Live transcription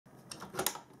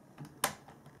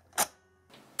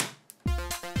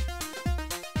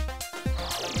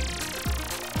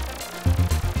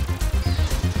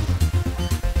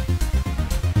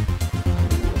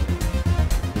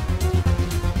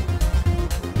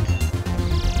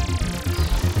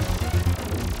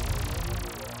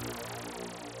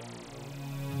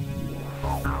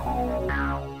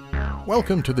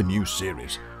welcome to the new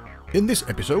series. In this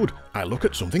episode, I look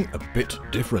at something a bit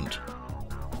different.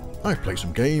 I play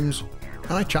some games,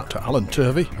 I chat to Allan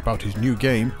Turvey about his new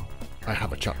game, I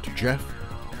have a chat to Geoff,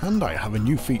 and I have a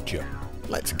new feature.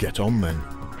 Let's get on then.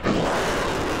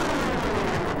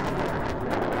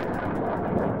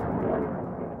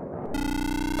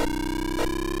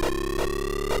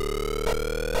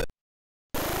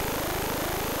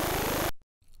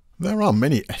 There are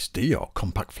many SD or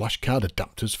compact flash card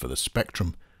adapters for the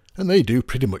Spectrum, and they do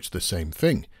pretty much the same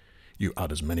thing. You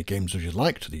add as many games as you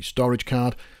like to the storage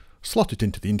card, slot it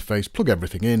into the interface, plug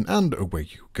everything in, and away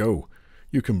you go.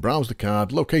 You can browse the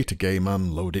card, locate a game,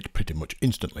 and load it pretty much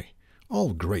instantly.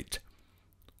 All great.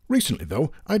 Recently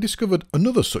though, I discovered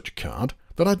another such card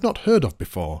that I'd not heard of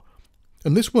before,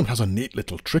 and this one has a neat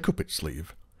little trick up its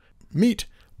sleeve. Meet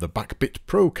the BackBit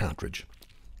Pro cartridge.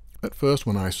 At first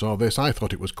when I saw this I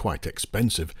thought it was quite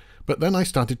expensive, but then I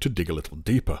started to dig a little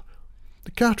deeper.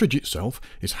 The cartridge itself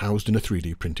is housed in a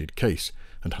 3D printed case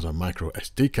and has a micro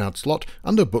SD card slot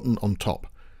and a button on top.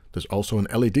 There's also an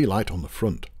LED light on the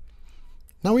front.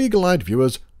 Now eagle-eyed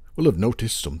viewers will have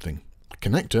noticed something. The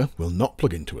connector will not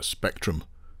plug into a Spectrum.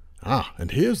 And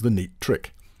here's the neat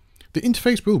trick. The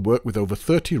interface will work with over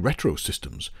 30 retro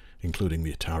systems, including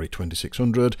the Atari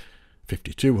 2600,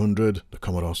 5200, the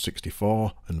Commodore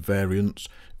 64 and variants,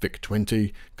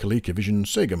 VIC-20, ColecoVision,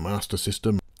 Sega Master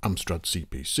System, Amstrad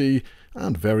CPC,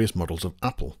 and various models of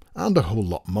Apple, and a whole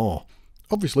lot more,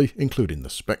 obviously including the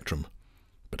Spectrum.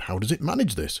 But how does it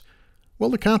manage this? Well,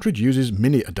 the cartridge uses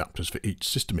mini adapters for each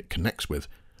system it connects with,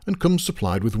 and comes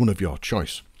supplied with one of your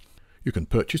choice. You can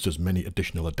purchase as many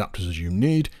additional adapters as you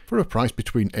need for a price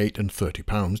between £8 and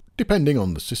 £30, depending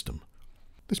on the system.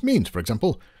 This means, for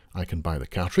example, I can buy the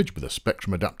cartridge with a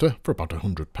Spectrum adapter for about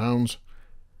 £100,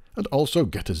 and also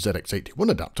get a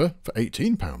ZX81 adapter for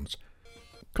 £18.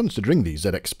 Considering the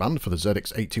ZX Expand for the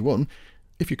ZX81,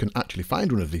 if you can actually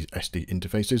find one of these SD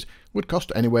interfaces, would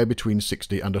cost anywhere between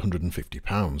 £60 and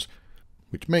 £150,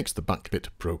 which makes the BackBit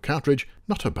Pro cartridge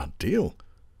not a bad deal.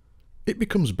 It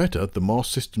becomes better the more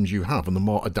systems you have and the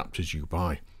more adapters you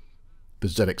buy. The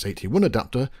ZX81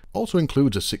 adapter also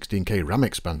includes a 16K RAM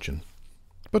expansion.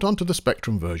 But onto the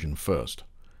Spectrum version first.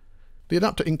 The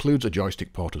adapter includes a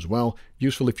joystick port as well,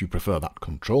 useful if you prefer that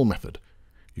control method.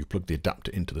 You plug the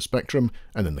adapter into the Spectrum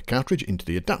and then the cartridge into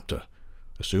the adapter.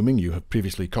 Assuming you have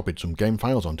previously copied some game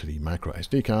files onto the micro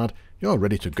SD card, you're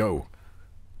ready to go.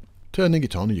 Turning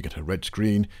it on, you get a red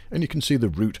screen and you can see the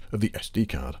root of the SD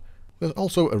card. There's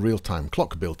also a real-time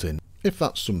clock built in, if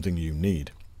that's something you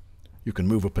need. You can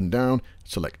move up and down,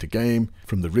 select a game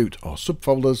from the root or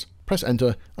subfolders, press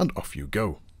enter, and off you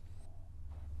go.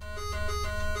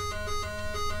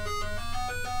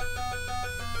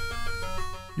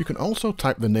 You can also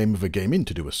type the name of a game in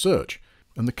to do a search,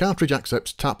 and the cartridge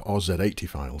accepts TAP or Z80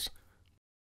 files.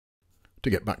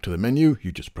 To get back to the menu,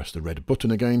 you just press the red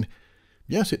button again.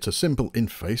 Yes, it's a simple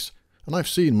interface, and I've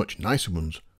seen much nicer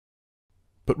ones.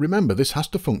 But remember, this has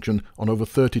to function on over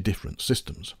 30 different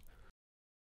systems.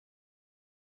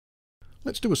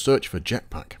 Let's do a search for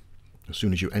Jetpack. As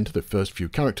soon as you enter the first few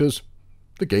characters,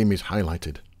 the game is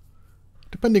highlighted.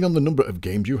 Depending on the number of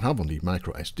games you have on the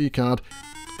micro SD card,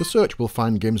 the search will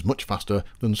find games much faster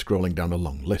than scrolling down a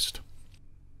long list.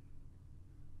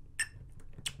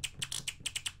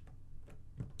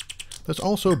 There's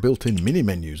also built-in mini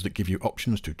menus that give you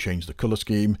options to change the colour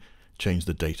scheme, change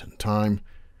the date and time,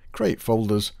 create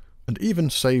folders, and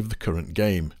even save the current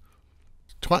game.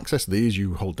 To access these,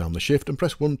 you hold down the shift and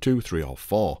press 1, 2, 3 or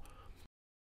 4.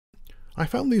 I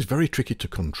found these very tricky to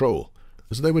control,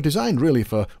 as they were designed really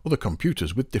for other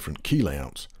computers with different key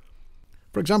layouts.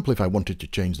 For example, if I wanted to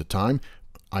change the time,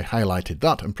 I highlighted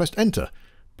that and pressed enter,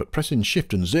 but pressing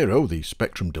shift and 0, the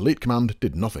Spectrum delete command,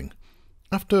 did nothing.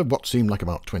 After what seemed like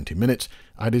about 20 minutes,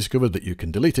 I discovered that you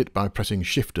can delete it by pressing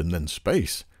shift and then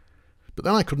space. But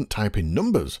then I couldn't type in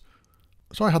numbers,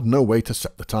 so I had no way to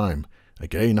set the time.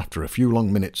 Again, after a few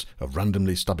long minutes of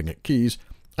randomly stabbing at keys,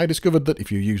 I discovered that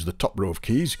if you use the top row of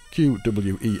keys, Q,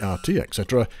 W, E, R, T,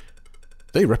 etc.,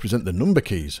 they represent the number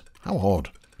keys. How odd.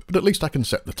 But at least I can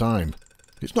set the time.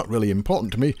 It's not really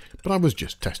important to me, but I was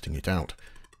just testing it out.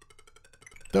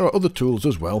 There are other tools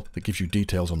as well that gives you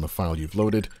details on the file you've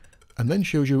loaded, and then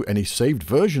shows you any saved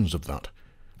versions of that.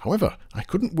 However, I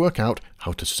couldn't work out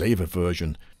how to save a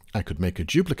version. I could make a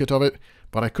duplicate of it,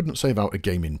 but I couldn't save out a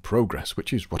game in progress,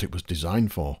 which is what it was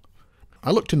designed for.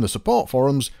 I looked in the support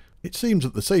forums. It seems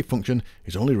that the save function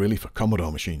is only really for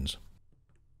Commodore machines.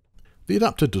 The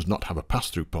adapter does not have a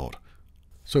pass-through port,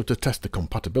 so to test the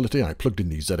compatibility I plugged in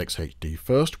the ZX HD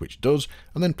first, which does,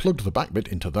 and then plugged the BackBit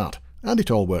into that, and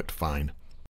it all worked fine.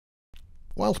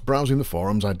 Whilst browsing the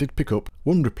forums, I did pick up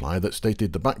one reply that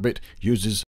stated the BackBit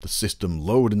uses the system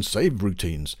load and save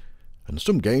routines, and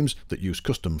some games that use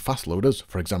custom fast loaders,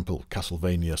 for example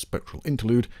Castlevania Spectral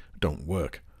Interlude, don't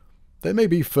work. There may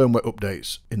be firmware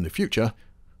updates in the future,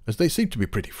 as they seem to be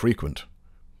pretty frequent,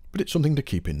 but it's something to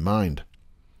keep in mind.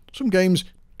 Some games,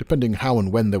 depending how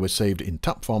and when they were saved in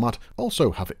tap format,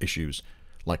 also have issues,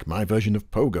 like my version of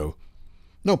Pogo.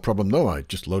 No problem though, I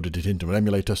just loaded it into an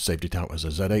emulator, saved it out as a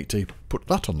Z80, put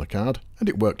that on the card, and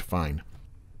it worked fine.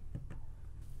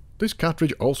 This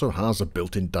cartridge also has a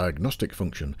built-in diagnostic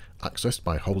function, accessed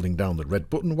by holding down the red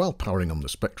button while powering on the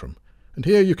Spectrum, and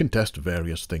here you can test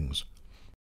various things.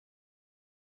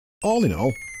 All in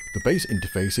all, the base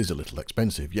interface is a little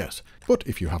expensive, yes, but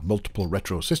if you have multiple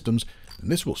retro systems, then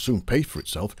this will soon pay for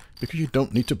itself because you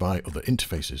don't need to buy other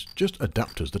interfaces, just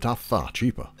adapters that are far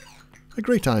cheaper. A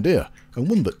great idea, and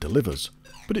one that delivers,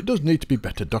 but it does need to be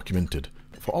better documented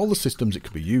for all the systems it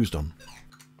could be used on.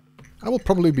 I will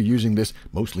probably be using this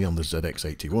mostly on the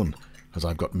ZX81, as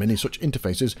I've got many such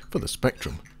interfaces for the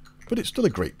Spectrum, but it's still a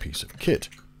great piece of kit.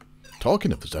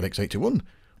 Talking of the ZX81,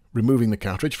 removing the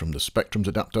cartridge from the Spectrum's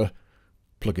adapter,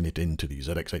 plugging it into the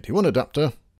ZX81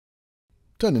 adapter,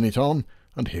 turning it on,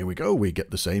 and here we go, we get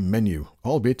the same menu,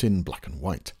 albeit in black and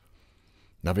white.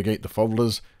 Navigate the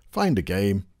folders, find a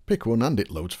game, pick one, and it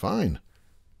loads fine.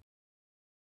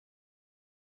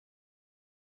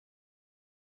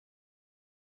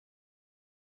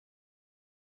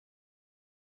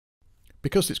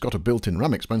 Because it's got a built-in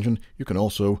RAM expansion, you can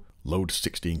also load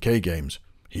 16K games.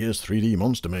 Here's 3D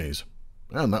Monster Maze.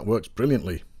 And that works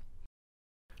brilliantly.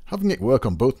 Having it work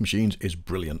on both machines is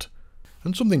brilliant,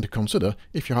 and something to consider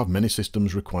if you have many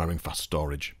systems requiring fast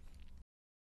storage.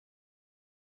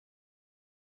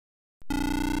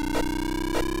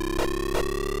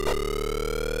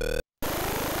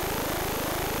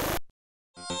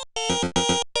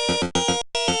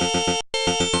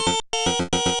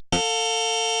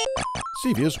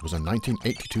 Xevious was a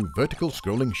 1982 vertical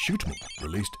scrolling shoot-'em-up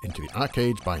released into the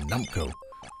arcades by Namco.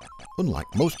 Unlike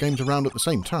most games around at the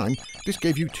same time, this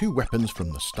gave you two weapons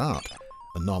from the start,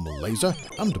 a normal laser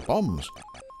and bombs.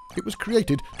 It was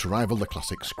created to rival the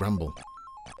classic Scramble.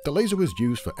 The laser was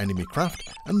used for enemy craft,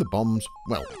 and the bombs,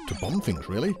 well, to bomb things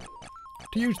really.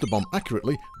 To use the bomb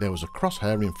accurately, there was a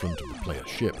crosshair in front of the player's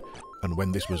ship, and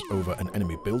when this was over an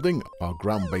enemy building or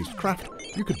ground-based craft,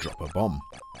 you could drop a bomb.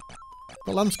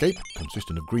 The landscape,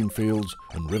 consisting of green fields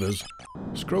and rivers,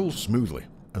 scrolls smoothly,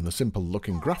 and the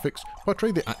simple-looking graphics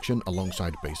portray the action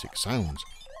alongside basic sounds.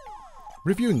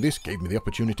 Reviewing this gave me the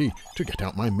opportunity to get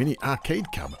out my mini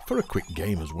arcade cab for a quick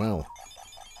game as well.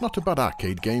 Not a bad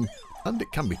arcade game, and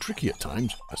it can be tricky at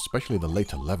times, especially the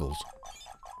later levels.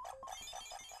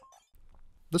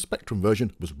 The Spectrum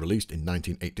version was released in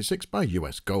 1986 by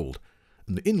US Gold,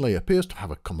 and the inlay appears to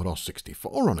have a Commodore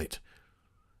 64 on it.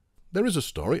 There is a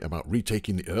story about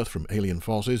retaking the Earth from alien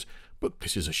forces, but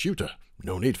this is a shooter,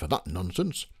 no need for that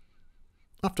nonsense.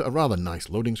 After a rather nice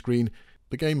loading screen,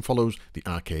 the game follows the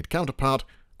arcade counterpart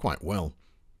quite well.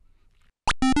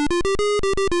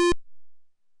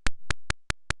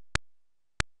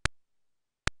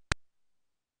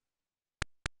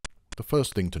 The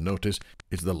first thing to notice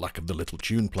is the lack of the little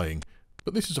tune playing,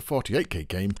 but this is a 48K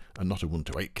game and not a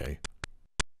 128K.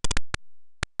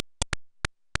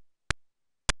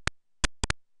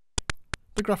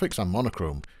 The graphics are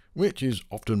monochrome, which is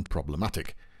often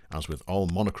problematic, as with all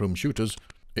monochrome shooters,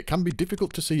 it can be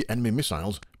difficult to see enemy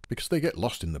missiles because they get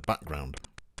lost in the background.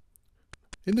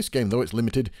 In this game though, it's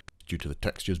limited due to the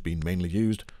textures being mainly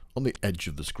used on the edge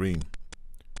of the screen.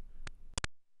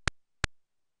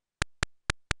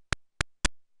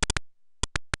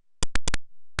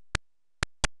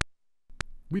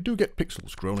 We do get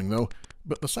pixel scrolling though,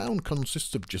 but the sound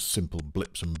consists of just simple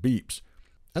blips and beeps,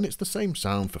 and it's the same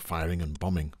sound for firing and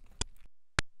bombing.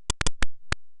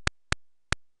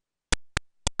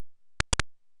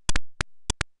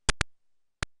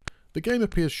 The game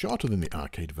appears shorter than the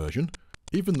arcade version,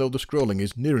 even though the scrolling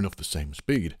is near enough the same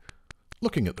speed.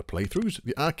 Looking at the playthroughs,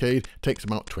 the arcade takes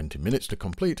about 20 minutes to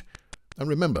complete, and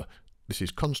remember, this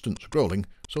is constant scrolling,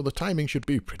 so the timing should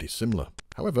be pretty similar.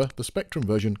 However, the Spectrum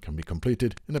version can be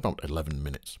completed in about 11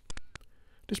 minutes.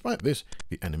 Despite this,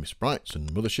 the enemy sprites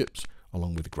and motherships,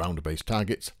 along with ground-based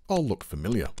targets, all look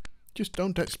familiar. Just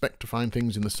don't expect to find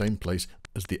things in the same place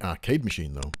as the arcade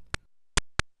machine though.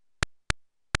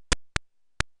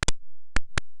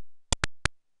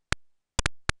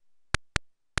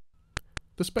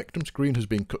 The Spectrum screen has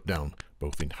been cut down,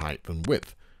 both in height and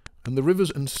width, and the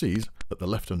rivers and seas at the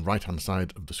left and right hand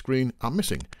side of the screen are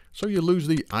missing, so you lose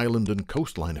the island and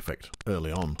coastline effect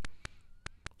early on.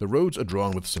 The roads are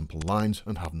drawn with simple lines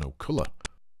and have no colour.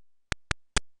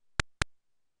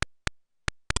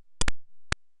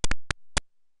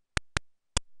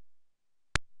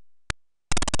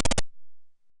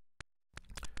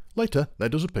 Later, there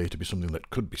does appear to be something that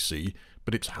could be C,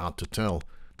 but it's hard to tell,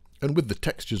 and with the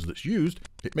textures that's used,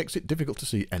 it makes it difficult to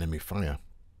see enemy fire.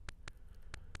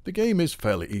 The game is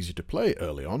fairly easy to play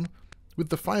early on, with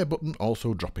the fire button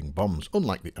also dropping bombs,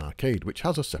 unlike the arcade, which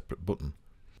has a separate button.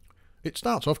 It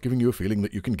starts off giving you a feeling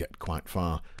that you can get quite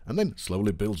far, and then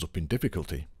slowly builds up in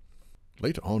difficulty.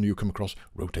 Later on you come across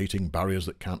rotating barriers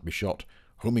that can't be shot,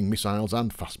 homing missiles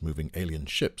and fast-moving alien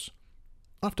ships.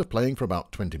 After playing for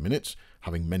about 20 minutes,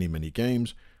 having many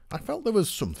games, I felt there was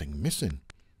something missing.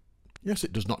 Yes,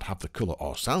 it does not have the colour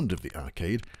or sound of the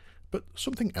arcade, but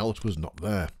something else was not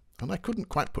there, and I couldn't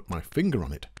quite put my finger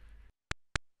on it.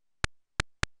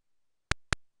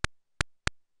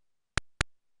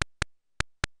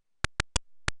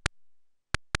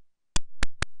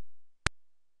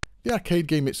 The arcade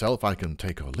game itself I can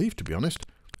take or leave, to be honest,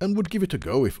 and would give it a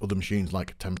go if other machines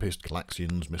like Tempest,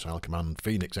 Galaxians, Missile Command,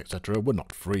 Phoenix, etc. were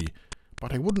not free,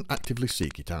 but I wouldn't actively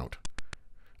seek it out.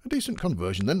 A decent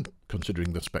conversion then,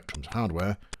 considering the Spectrum's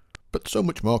hardware, but so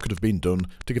much more could have been done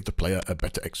to give the player a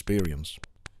better experience.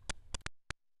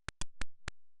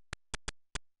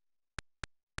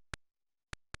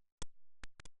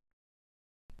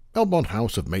 Melbourne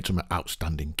House have made some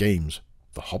outstanding games.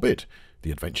 The Hobbit,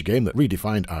 the adventure game that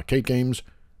redefined arcade games,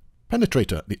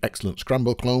 Penetrator, the excellent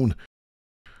Scramble clone,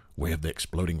 Way of the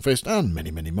Exploding Fist, and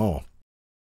many more.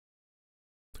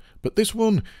 But this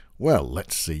one, well,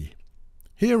 let's see.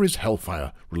 Here is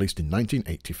Hellfire, released in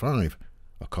 1985.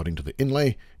 According to the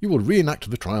inlay, you will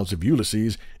reenact the trials of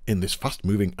Ulysses in this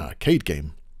fast-moving arcade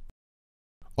game.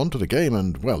 Onto the game,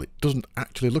 and, well, it doesn't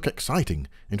actually look exciting.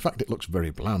 In fact, it looks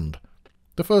very bland.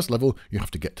 The first level, you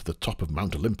have to get to the top of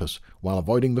Mount Olympus while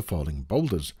avoiding the falling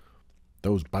boulders.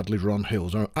 Those badly drawn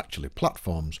hills are actually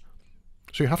platforms,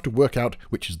 so you have to work out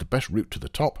which is the best route to the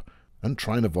top and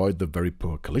try and avoid the very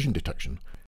poor collision detection.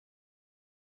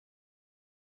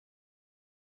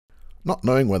 Not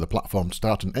knowing where the platforms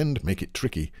start and end make it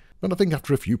tricky, but I think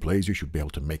after a few plays you should be able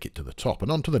to make it to the top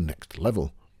and on to the next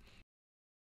level.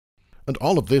 And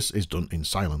all of this is done in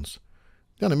silence.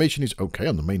 The animation is okay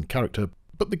on the main character,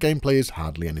 but the gameplay is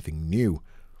hardly anything new.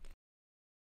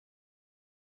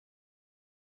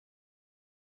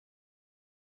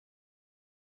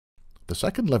 The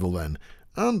second level then,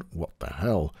 and what the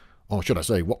hell, or should I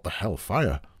say what the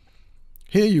hellfire.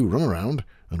 Here you run around,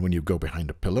 and when you go behind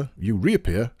a pillar, you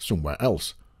reappear somewhere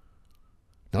else.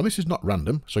 Now this is not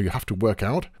random, so you have to work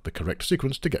out the correct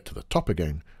sequence to get to the top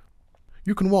again.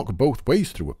 You can walk both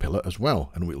ways through a pillar as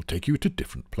well, and it will take you to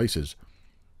different places.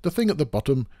 The thing at the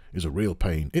bottom is a real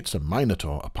pain. It's a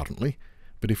Minotaur, apparently,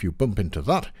 but if you bump into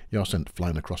that, you're sent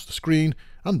flying across the screen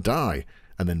and die,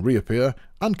 and then reappear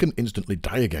and can instantly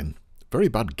die again. Very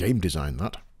bad game design,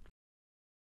 that.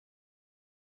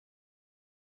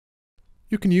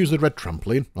 You can use the red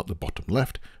trampoline at the bottom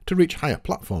left to reach higher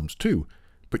platforms too,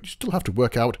 but you still have to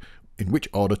work out in which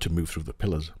order to move through the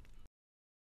pillars.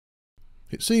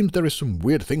 It seems there is some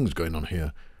weird things going on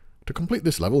here. To complete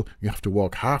this level, you have to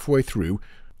walk halfway through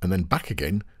and then back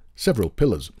again several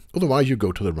pillars, otherwise you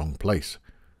go to the wrong place.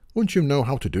 Once you know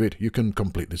how to do it, you can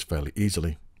complete this fairly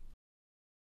easily.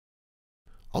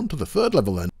 On to the third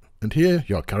level then, and here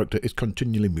your character is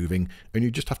continually moving and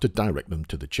you just have to direct them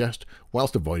to the chest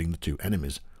whilst avoiding the two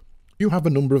enemies. You have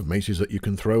a number of maces that you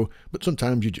can throw, but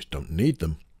sometimes you just don't need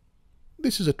them.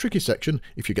 This is a tricky section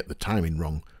if you get the timing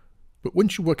wrong, but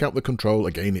once you work out the control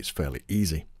again it's fairly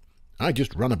easy. I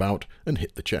just ran about and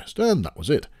hit the chest, and that was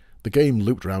it. The game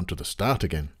looped round to the start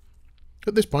again.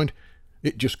 At this point,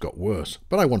 it just got worse,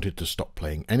 but I wanted to stop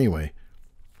playing anyway.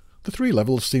 The three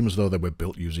levels seem as though they were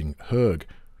built using Herg,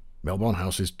 Melbourne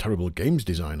House's terrible games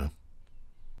designer.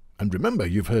 And remember,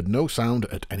 you've heard no sound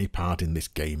at any part in this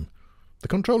game. The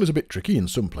control is a bit tricky in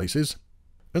some places,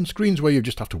 and screens where you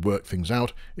just have to work things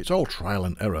out, it's all trial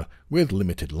and error, with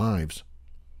limited lives.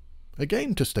 A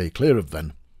game to stay clear of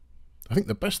then. I think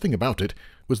the best thing about it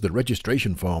was the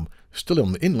registration form, still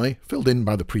on the inlay, filled in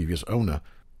by the previous owner.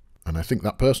 And I think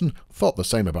that person thought the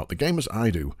same about the game as I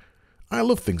do. I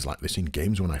love things like this in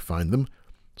games when I find them.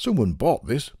 Someone bought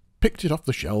this, picked it off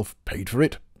the shelf, paid for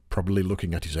it, probably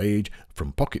looking at his age,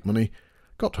 from pocket money,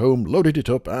 got home, loaded it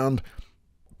up, and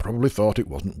probably thought it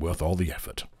wasn't worth all the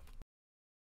effort.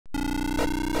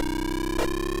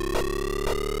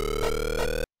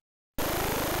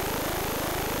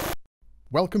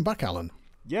 Welcome back, Alan.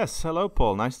 Yes, hello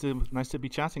Paul. Nice to be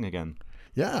chatting again.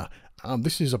 Yeah, and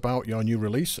this is about your new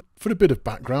release. For a bit of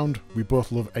background, we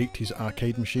both love 80s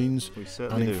arcade machines. We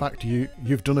certainly do. And in fact,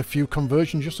 you've done a few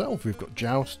conversions yourself. We've got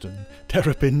Joust and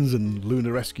Terrapins and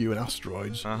Lunar Rescue and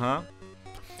Asteroids. Uh-huh.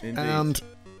 Indeed. And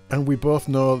And we both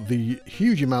know the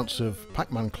huge amounts of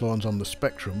Pacman clones on the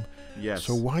Spectrum. Yes.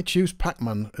 So why choose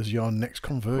Pacman as your next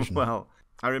conversion? Well,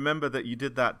 I remember that you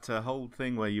did that whole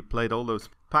thing where you played all those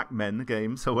Pac-Men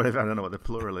games, or whatever, I don't know what the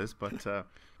plural is, but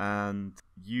and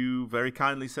you very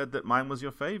kindly said that mine was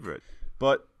your favorite.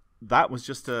 But that was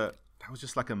just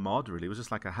like a mod, really. It was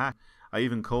just like a hack. I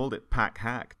even called it Pac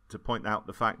Hack to point out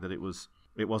the fact that it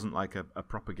wasn't like a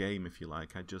proper game, if you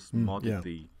like. I just modded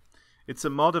the. It's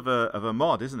a mod of a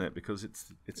mod, isn't it? Because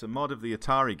it's a mod of the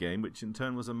Atari game, which in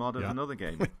turn was a mod of another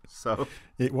game. So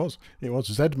it was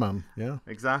Z-Man, yeah.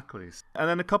 Exactly. And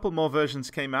then a couple more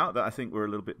versions came out that I think were a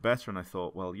little bit better, and I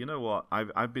thought, well, you know what?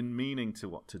 I've been meaning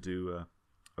to do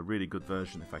a really good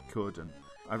version if I could, and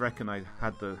I reckon I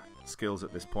had the skills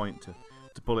at this point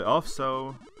to pull it off,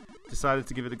 so decided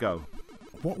to give it a go.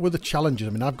 What were the challenges?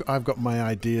 I mean, I've got my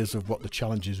ideas of what the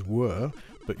challenges were,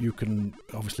 but you can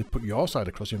obviously put your side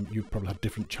across. You probably have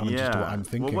different challenges to what I'm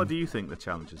thinking. Well, what do you think the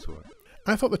challenges were?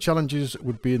 I thought the challenges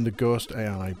would be in the Ghost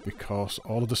AI, because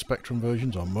all of the Spectrum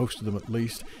versions, or most of them at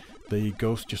least, the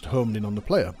Ghost just homed in on the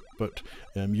player. But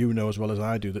you know as well as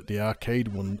I do that the arcade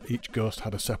one, each Ghost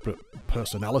had a separate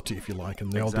personality, if you like,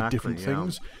 and they all did different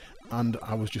things. And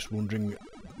I was just wondering,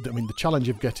 I mean, the challenge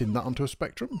of getting that onto a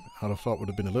Spectrum, I'd have thought would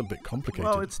have been a little bit complicated.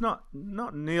 Well, it's not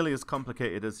nearly as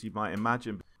complicated as you might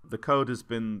imagine. The code has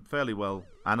been fairly well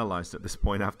analysed at this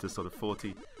point after sort of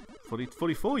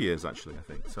 44 years, actually, I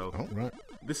think. So right.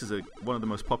 This is one of the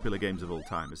most popular games of all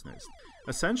time, isn't it?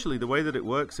 Essentially, the way that it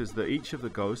works is that each of the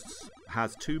Ghosts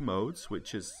has two modes,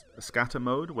 which is a scatter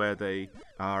mode, where they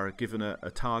are given a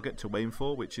target to aim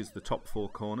for, which is the top four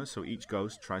corners. So each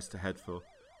Ghost tries to head for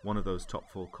one of those top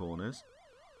four corners.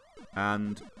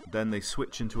 And then they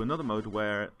switch into another mode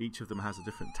where each of them has a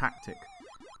different tactic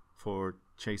for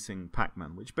chasing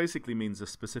Pac-Man, which basically means a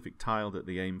specific tile that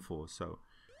they aim for. So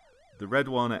the red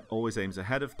one always aims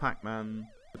ahead of Pac-Man.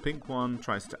 The pink one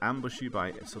tries to ambush you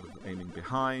by sort of aiming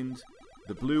behind.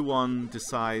 The blue one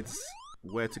decides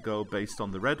where to go based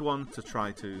on the red one to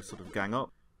try to sort of gang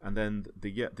up. And then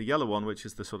the yellow one, which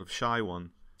is the sort of shy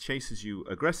one, chases you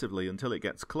aggressively until it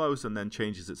gets close and then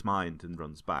changes its mind and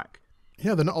runs back.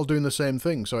 Yeah, they're not all doing the same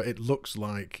thing, so it looks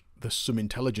like there's some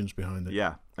intelligence behind it.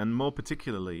 Yeah, and more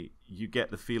particularly, you get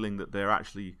the feeling that they're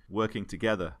actually working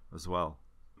together as well.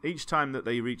 Each time that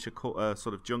they reach a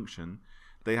sort of junction,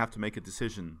 they have to make a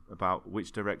decision about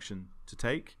which direction to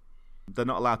take. They're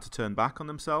not allowed to turn back on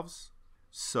themselves,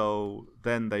 so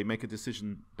then they make a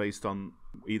decision based on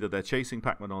either they're chasing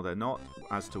Pac-Man or they're not,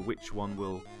 as to which one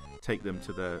will take them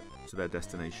to their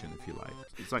destination, if you like.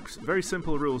 It's like very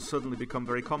simple rules suddenly become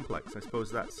very complex. I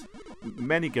suppose that's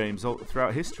many games all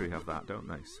throughout history have that, don't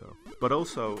they? So, but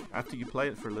also after you play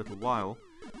it for a little while,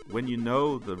 when you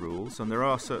know the rules, and there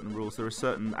are certain rules, there are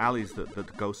certain alleys that the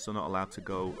Ghosts are not allowed to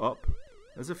go up.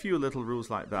 There's a few little rules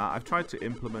like that. I've tried to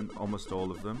implement almost all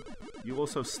of them. You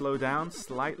also slow down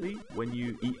slightly when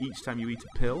you each time you eat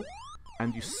a pill,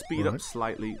 and you speed up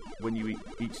slightly when you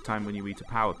each time you eat a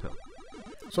power pill.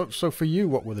 So for you,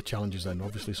 what were the challenges then?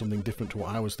 Obviously something different to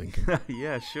what I was thinking.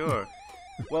 Yeah, sure.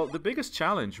 Well, the biggest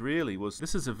challenge really was,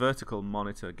 this is a vertical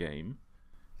monitor game,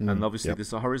 and obviously this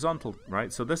is a horizontal,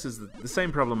 right? So this is the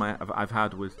same problem I've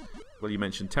had with, well, you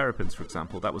mentioned Terrapins, for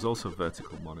example. That was also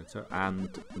vertical monitor, and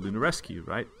Lunar Rescue,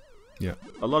 right? Yeah.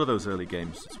 A lot of those early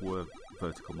games were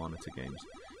vertical monitor games.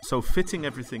 So fitting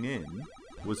everything in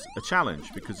was a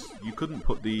challenge, because you couldn't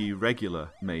put the regular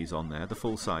maze on there, the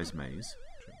full-size maze.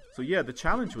 So yeah, the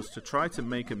challenge was to try to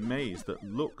make a maze that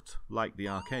looked like the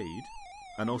arcade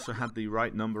and also had the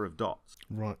right number of dots.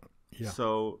 Right, yeah.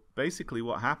 So basically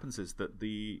what happens is that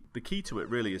the key to it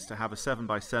really is to have a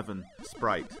 7x7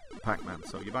 sprite Pac-Man.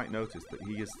 So you might notice that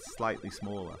he is slightly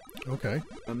smaller. Okay.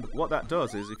 And what that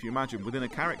does is, if you imagine within a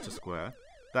character square,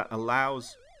 that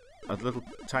allows a little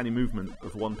tiny movement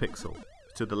of 1 pixel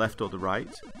to the left or the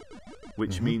right,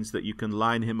 which means that you can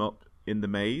line him up in the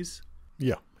maze.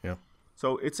 Yeah, yeah.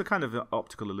 So it's a kind of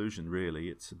optical illusion, really.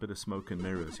 It's a bit of smoke and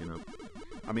mirrors, you know.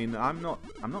 I mean, I'm not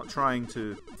trying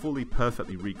to fully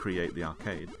perfectly recreate the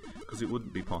arcade, because it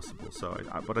wouldn't be possible. So,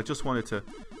 but I just wanted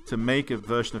to make a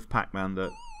version of Pac-Man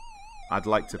that I'd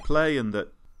like to play and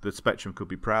that the Spectrum could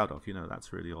be proud of. You know,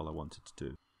 that's really all I wanted to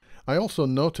do. I also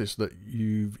noticed that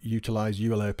you've utilised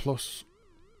ULA Plus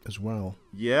as well.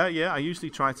 Yeah. I usually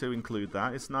try to include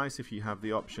that. It's nice if you have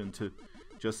the option to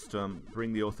just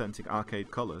bring the authentic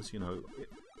arcade colours, you know.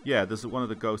 Yeah, there's one of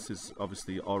the Ghosts is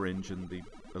obviously orange and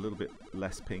a little bit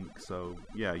less pink, so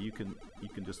yeah, you can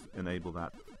just enable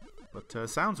that. But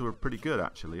sounds were pretty good,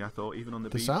 actually, I thought, even on the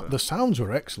beta. The sounds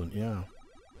were excellent, yeah.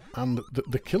 And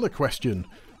the killer question,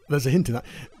 there's a hint in that,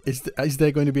 is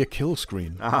there going to be a kill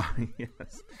screen? Ah,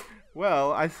 yes.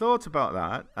 Well, I thought about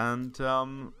that, and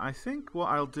I think what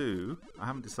I'll do, I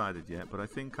haven't decided yet, but I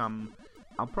think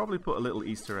I'll probably put a little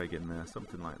Easter egg in there,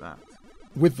 something like that.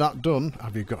 With that done,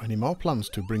 have you got any more plans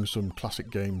to bring some classic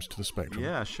games to the Spectrum?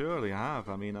 Yeah, surely I have.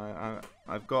 I mean,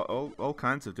 I've got all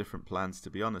kinds of different plans, to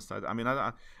be honest.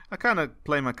 I kind of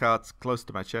play my cards close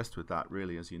to my chest with that,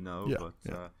 really, as you know. Yeah,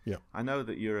 but I know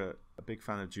that you're a big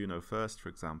fan of Juno First, for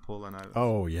example, and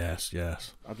oh yes.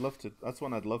 I'd love to. That's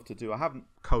one I'd love to do. I haven't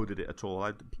coded it at all.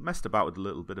 I messed about with a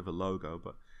little bit of a logo,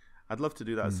 but I'd love to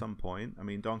do that at some point. I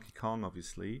mean, Donkey Kong,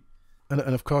 obviously. And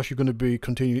of course, you're going to be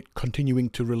continuing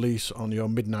to release on your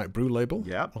Midnight Brew label.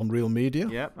 Yep. On Real Media.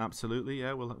 Yeah, absolutely.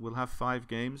 Yeah, we'll have 5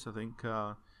 games. I think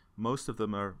most of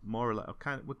them are more or less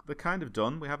they're kind of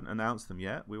done. We haven't announced them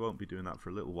yet. We won't be doing that for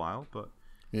a little while, but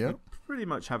we pretty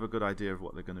much have a good idea of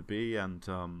what they're going to be, and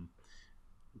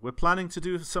we're planning to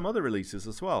do some other releases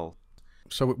as well.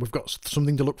 So we've got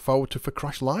something to look forward to for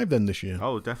Crash Live then this year.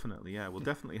 Oh, definitely. Yeah, we'll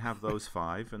definitely have those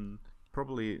 5 and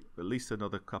probably at least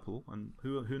another couple, and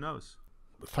who knows.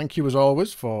 Thank you as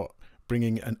always for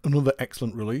bringing another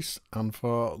excellent release and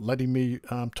for letting me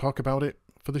talk about it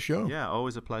for the show. Yeah,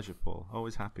 always a pleasure, Paul.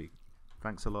 Always happy.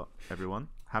 Thanks a lot, everyone.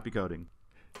 Happy coding.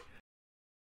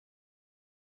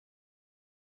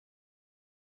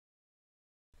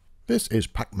 This is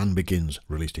Pacman Begins,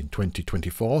 released in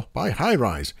 2024 by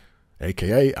Hi-Rise,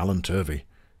 aka Allan Turvey.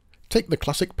 Take the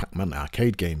classic Pacman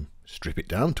arcade game, strip it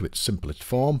down to its simplest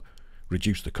form,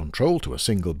 reduce the control to a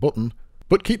single button,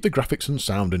 but keep the graphics and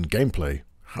sound and gameplay.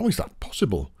 How is that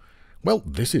possible? Well,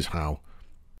 this is how.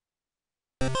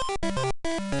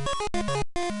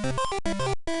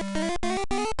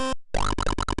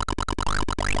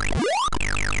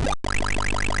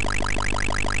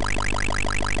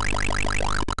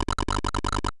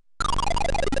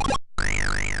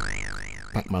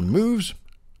 Pacman moves,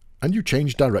 and you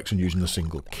change direction using a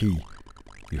single key.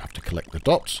 You have to collect the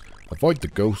dots, avoid the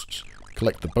ghosts,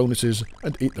 collect the bonuses,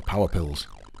 and eat the power pills.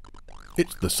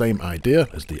 It's the same idea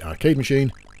as the arcade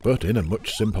machine, but in a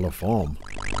much simpler form.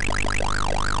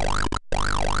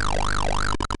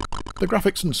 The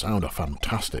graphics and sound are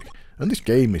fantastic, and this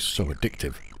game is so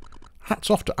addictive.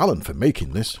 Hats off to Allan for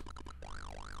making this.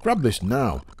 Grab this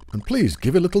now, and please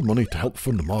give a little money to help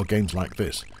fund more games like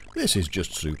this. This is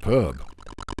just superb.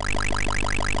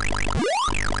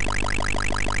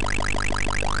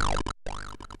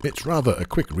 It's rather a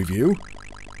quick review,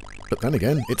 but then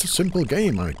again, it's a simple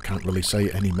game. I can't really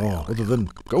say any more other than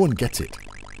go and get it.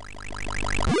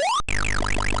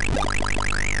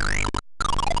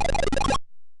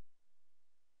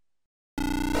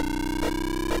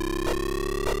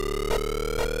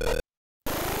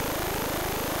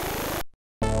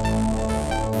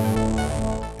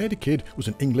 Eddie Kidd was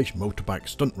an English motorbike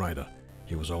stunt rider.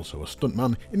 He was also a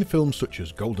stuntman in films such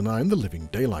as GoldenEye and The Living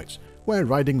Daylights, where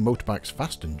riding motorbikes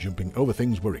fast and jumping over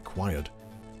things were required.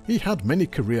 He had many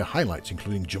career highlights,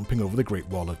 including jumping over the Great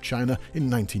Wall of China in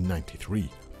 1993.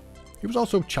 He was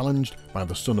also challenged by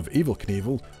the son of Evel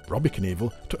Knievel, Robbie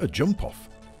Knievel, to a jump-off.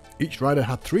 Each rider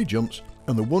had 3 jumps,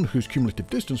 and the one whose cumulative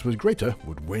distance was greater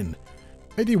would win.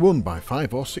 Eddie won by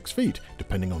 5 or 6 feet,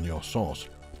 depending on your source.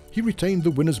 He retained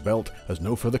the winner's belt as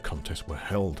no further contests were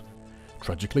held.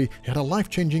 Tragically, he had a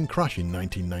life-changing crash in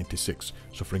 1996,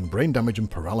 suffering brain damage and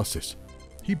paralysis.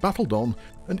 He battled on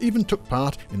and even took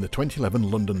part in the 2011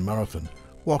 London Marathon,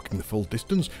 walking the full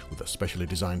distance with a specially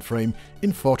designed frame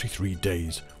in 43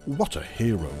 days. What a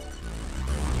hero!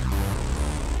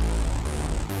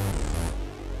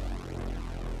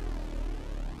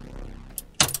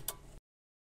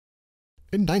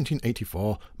 In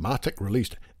 1984, Martek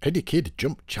released Eddie Kidd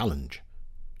Jump Challenge.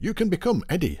 You can become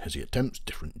Eddie as he attempts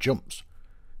different jumps.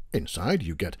 Inside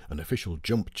you get an official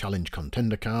Jump Challenge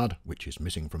contender card, which is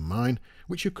missing from mine,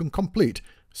 which you can complete,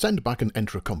 send back and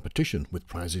enter a competition with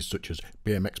prizes such as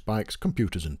BMX bikes,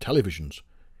 computers and televisions.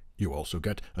 You also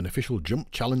get an official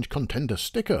Jump Challenge contender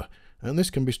sticker, and this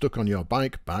can be stuck on your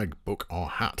bike, bag, book or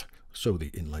hat, so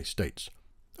the inlay states.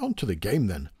 On to the game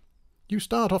then. You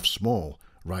start off small,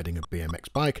 riding a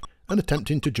BMX bike and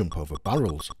attempting to jump over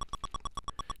barrels.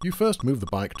 You first move the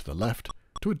bike to the left,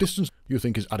 to a distance you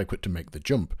think is adequate to make the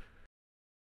jump.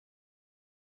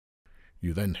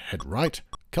 You then head right,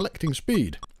 collecting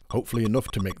speed, hopefully enough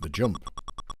to make the jump.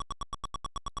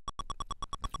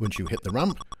 Once you hit the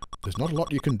ramp, there's not a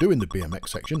lot you can do in the BMX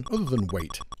section other than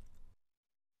wait.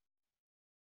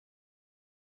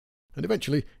 And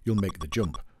eventually you'll make the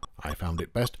jump. I found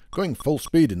it best going full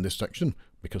speed in this section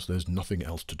because there's nothing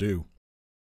else to do.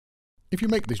 If you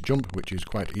make this jump, which is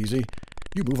quite easy,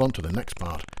 you move on to the next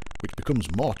part, which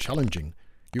becomes more challenging.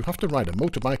 You have to ride a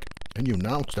motorbike and you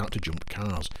now start to jump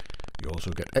cars. You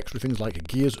also get extra things like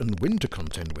gears and wind to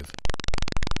contend with.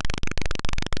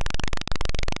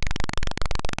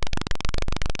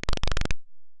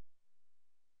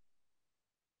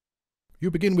 You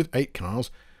begin with 8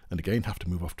 cars, and again have to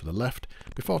move off to the left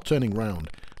before turning round,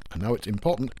 and now it's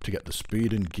important to get the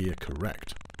speed and gear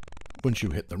correct. Once you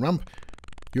hit the ramp,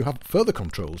 you have further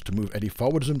controls to move Eddie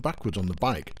forwards and backwards on the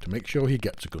bike to make sure he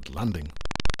gets a good landing.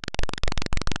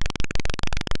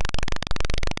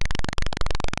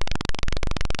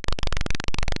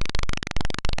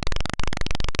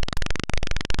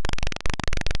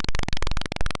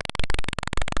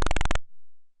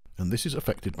 And this is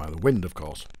affected by the wind, of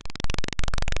course.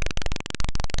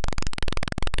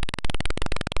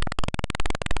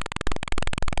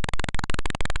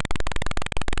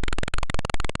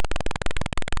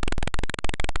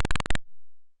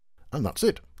 And that's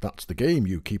it. That's the game.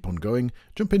 You keep on going,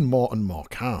 jump in more and more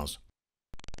cars.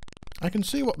 I can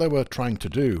see what they were trying to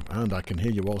do, and I can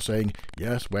hear you all saying,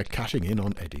 yes, we're cashing in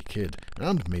on Eddie Kidd.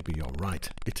 And maybe you're right.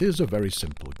 It is a very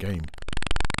simple game.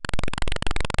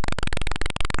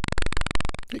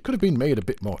 It could have been made a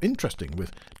bit more interesting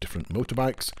with different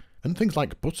motorbikes and things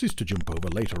like buses to jump over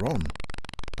later on.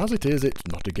 As it is, it's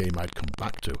not a game I'd come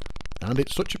back to, and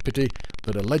it's such a pity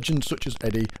that a legend such as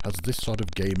Eddie has this sort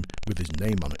of game with his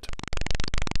name on it.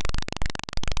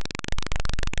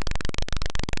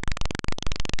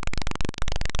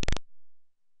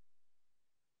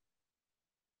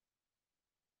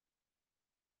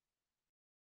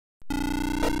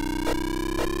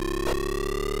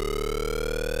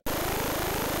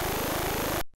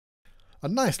 A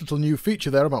nice little new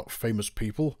feature there about famous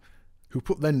people who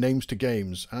put their names to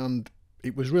games, and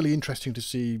it was really interesting to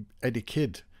see Eddie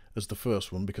Kidd as the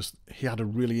first one because he had a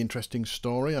really interesting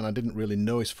story, and I didn't really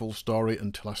know his full story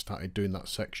until I started doing that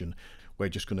section. We're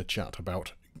just going to chat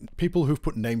about people who've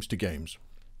put names to games.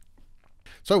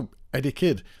 So, Eddie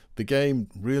Kidd, the game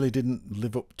really didn't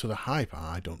live up to the hype,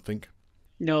 I don't think.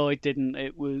 No, it didn't.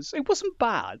 It wasn't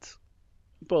bad,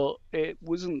 but it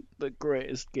wasn't the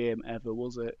greatest game ever,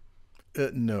 was it?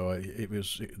 No,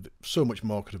 so much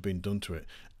more could have been done to it.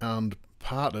 And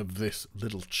part of this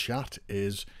little chat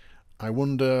is, I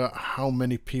wonder how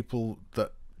many people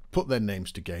that put their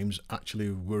names to games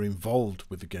actually were involved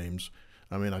with the games.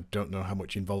 I mean, I don't know how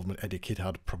much involvement Eddie Kidd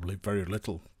had, probably very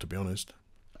little, to be honest.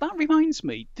 That reminds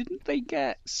me, didn't they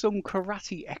get some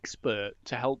karate expert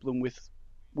to help them with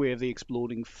Way of the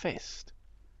Exploding Fist?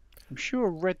 I'm sure I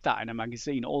read that in a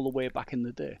magazine all the way back in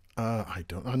the day. I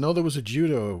know there was a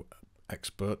judo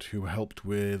expert who helped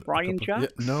with Brian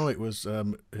Jacks? No, it was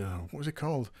what was it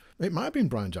called? It might have been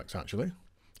Brian Jacks actually.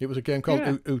 It was a game called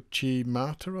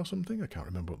Uchimata or something. I can't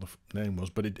remember what the name was,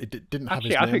 but it didn't have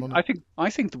his name on it. I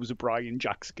think there was a Brian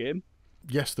Jacks game.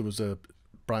 Yes, there was a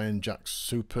Brian Jacks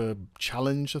Super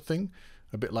Challenge, I think,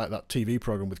 a bit like that TV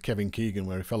program with Kevin Keegan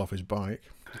where he fell off his bike.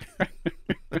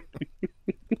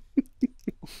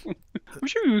 I'm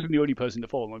sure he wasn't the only person to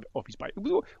fall off his bike.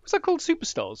 Was that called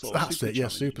Superstars? Or That's Super it, yeah,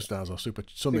 Challenge? Superstars or Super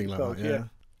something like that, Superstars, yeah.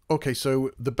 Okay,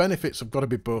 so the benefits have got to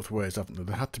be both ways, haven't they?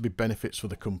 There had to be benefits for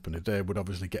the company. They would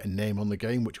obviously get a name on the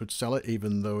game, which would sell it,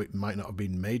 even though it might not have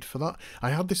been made for that.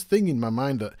 I had this thing in my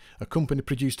mind that a company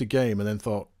produced a game and then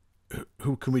thought,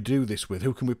 who can we do this with?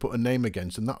 Who can we put a name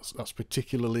against? And that's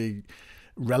particularly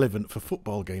relevant for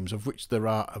football games, of which there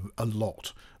are a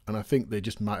lot. And I think they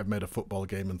just might have made a football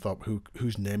game and thought,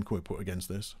 whose name can we put against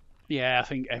this? Yeah, I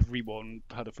think everyone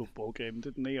had a football game,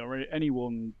 didn't they? Or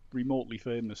anyone remotely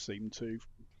famous seemed to.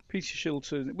 Peter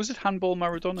Shilton. Was it Handball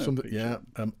Maradona? Yeah.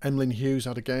 Emlyn Hughes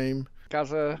had a game.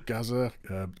 Gaza.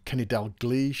 Kenny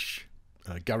Dalglish.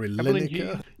 Gary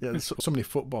Lineker. Yeah, so many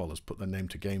footballers put their name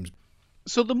to games.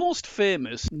 So the most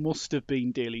famous must have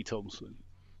been Daley Thompson.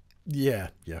 Yeah,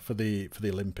 for the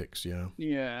Olympics, yeah.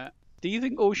 Yeah. Do you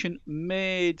think Ocean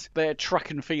made their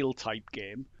track and field type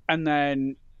game and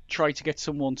then tried to get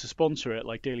someone to sponsor it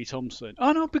like Daley Thompson?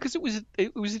 Oh no, because it was a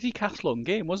decathlon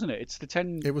game, wasn't it? It's the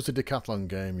 10. It was a decathlon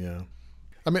game, yeah.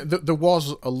 I mean, there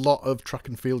was a lot of track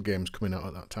and field games coming out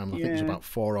at that time. I think there's about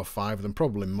 4 or 5 of them,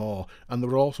 probably more. And there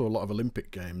were also a lot of Olympic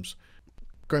games.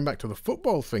 Going back to the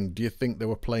football thing, do you think they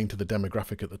were playing to the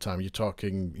demographic at the time? You're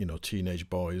talking, teenage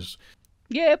boys.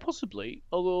 Yeah, possibly.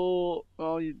 Although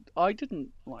I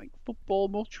didn't like football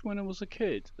much when I was a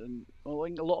kid, and I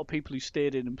think a lot of people who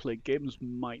stayed in and played games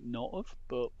might not have.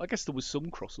 But I guess there was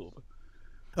some crossover.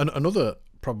 And another,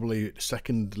 probably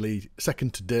second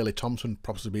to Daley Thompson,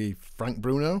 possibly Frank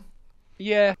Bruno.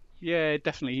 Yeah,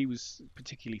 definitely. He was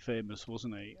particularly famous,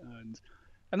 wasn't he? And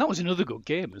that was another good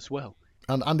game as well.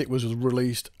 And it was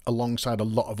released alongside a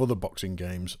lot of other boxing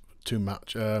games to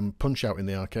match Punch-Out in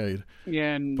the arcade.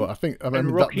 Yeah, but I think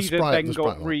and Rocky then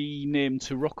got renamed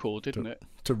to Rocco, didn't it?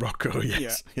 To Rocco,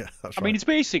 yes. Yeah, that's right. I mean, it's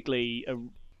basically a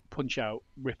Punch-Out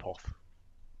rip-off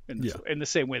in the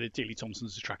same way that Daley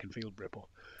Thompson's a track and field rip-off.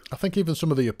 I think even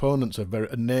some of the opponents are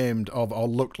named of or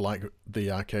looked like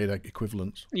the arcade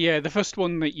equivalents. Yeah, the first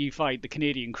one that you fight, the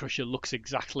Canadian Crusher, looks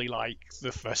exactly like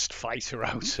the first fighter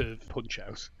out of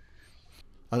Punch-Out.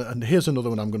 And here's another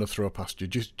one I'm going to throw past you,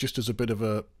 just as a bit of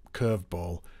a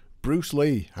curveball. Bruce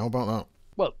Lee, how about that?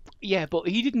 Well, yeah, but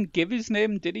he didn't give his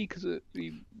name, did he? Because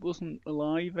he wasn't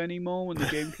alive anymore when the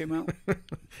game came out.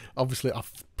 Obviously,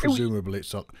 presumably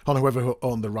it's on whoever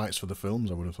owned the rights for the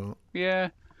films, I would have thought. Yeah.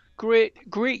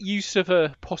 Great use of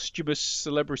a posthumous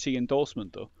celebrity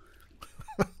endorsement, though.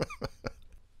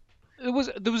 There was,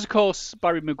 of course,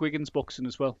 Barry McGuigan's boxing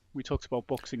as well. We talked about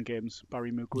boxing games,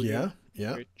 Barry McGuigan.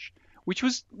 Yeah. Which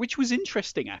was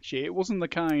interesting, actually. It wasn't the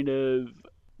kind of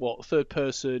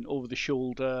third-person,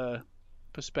 over-the-shoulder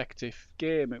perspective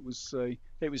game. It was a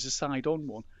side-on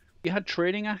one. You had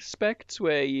training aspects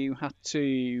where you had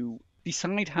to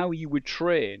decide how you would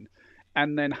train.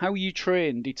 And then how you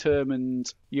train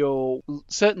determined your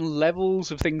certain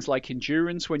levels of things like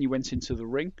endurance when you went into the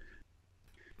ring.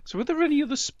 So were there any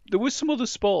other... There were some other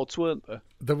sports, weren't there?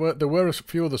 There were a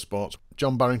few other sports.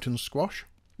 John Barrington's squash.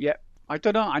 Yeah. I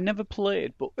don't know. I never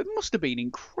played, but it must have been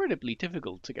incredibly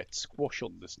difficult to get squash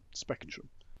on the Spectrum.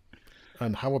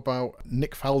 And how about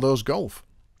Nick Faldo's golf?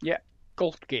 Yeah.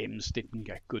 Golf games didn't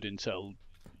get good until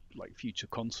future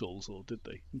consoles, or did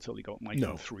they? Until they got in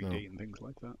 3D and things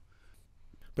like that.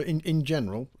 But in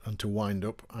general, and to wind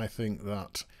up, I think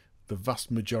that the vast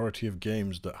majority of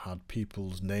games that had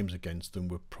people's names against them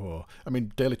were poor. I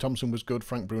mean, Daley Thompson was good,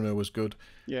 Frank Bruno was good.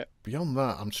 Yeah. Beyond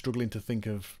that, I'm struggling to think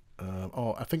of...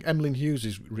 I think Emlyn Hughes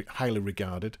is highly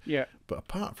regarded. Yeah. But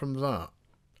apart from that,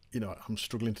 I'm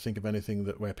struggling to think of anything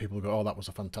where people go, oh, that was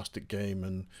a fantastic game.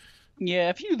 And yeah,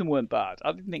 a few of them weren't bad.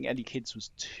 I didn't think Eddie Kids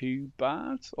was too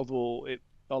bad, although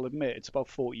I'll admit it's about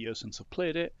 40 years since I've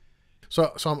played it.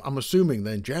 So I'm assuming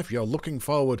then, Geoff, you're looking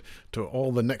forward to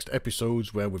all the next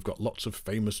episodes where we've got lots of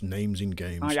famous names in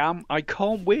games. I am. I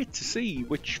can't wait to see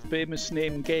which famous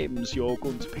name games you're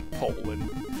going to pick, Paul,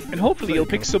 and hopefully you'll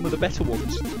pick some of the better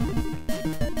ones.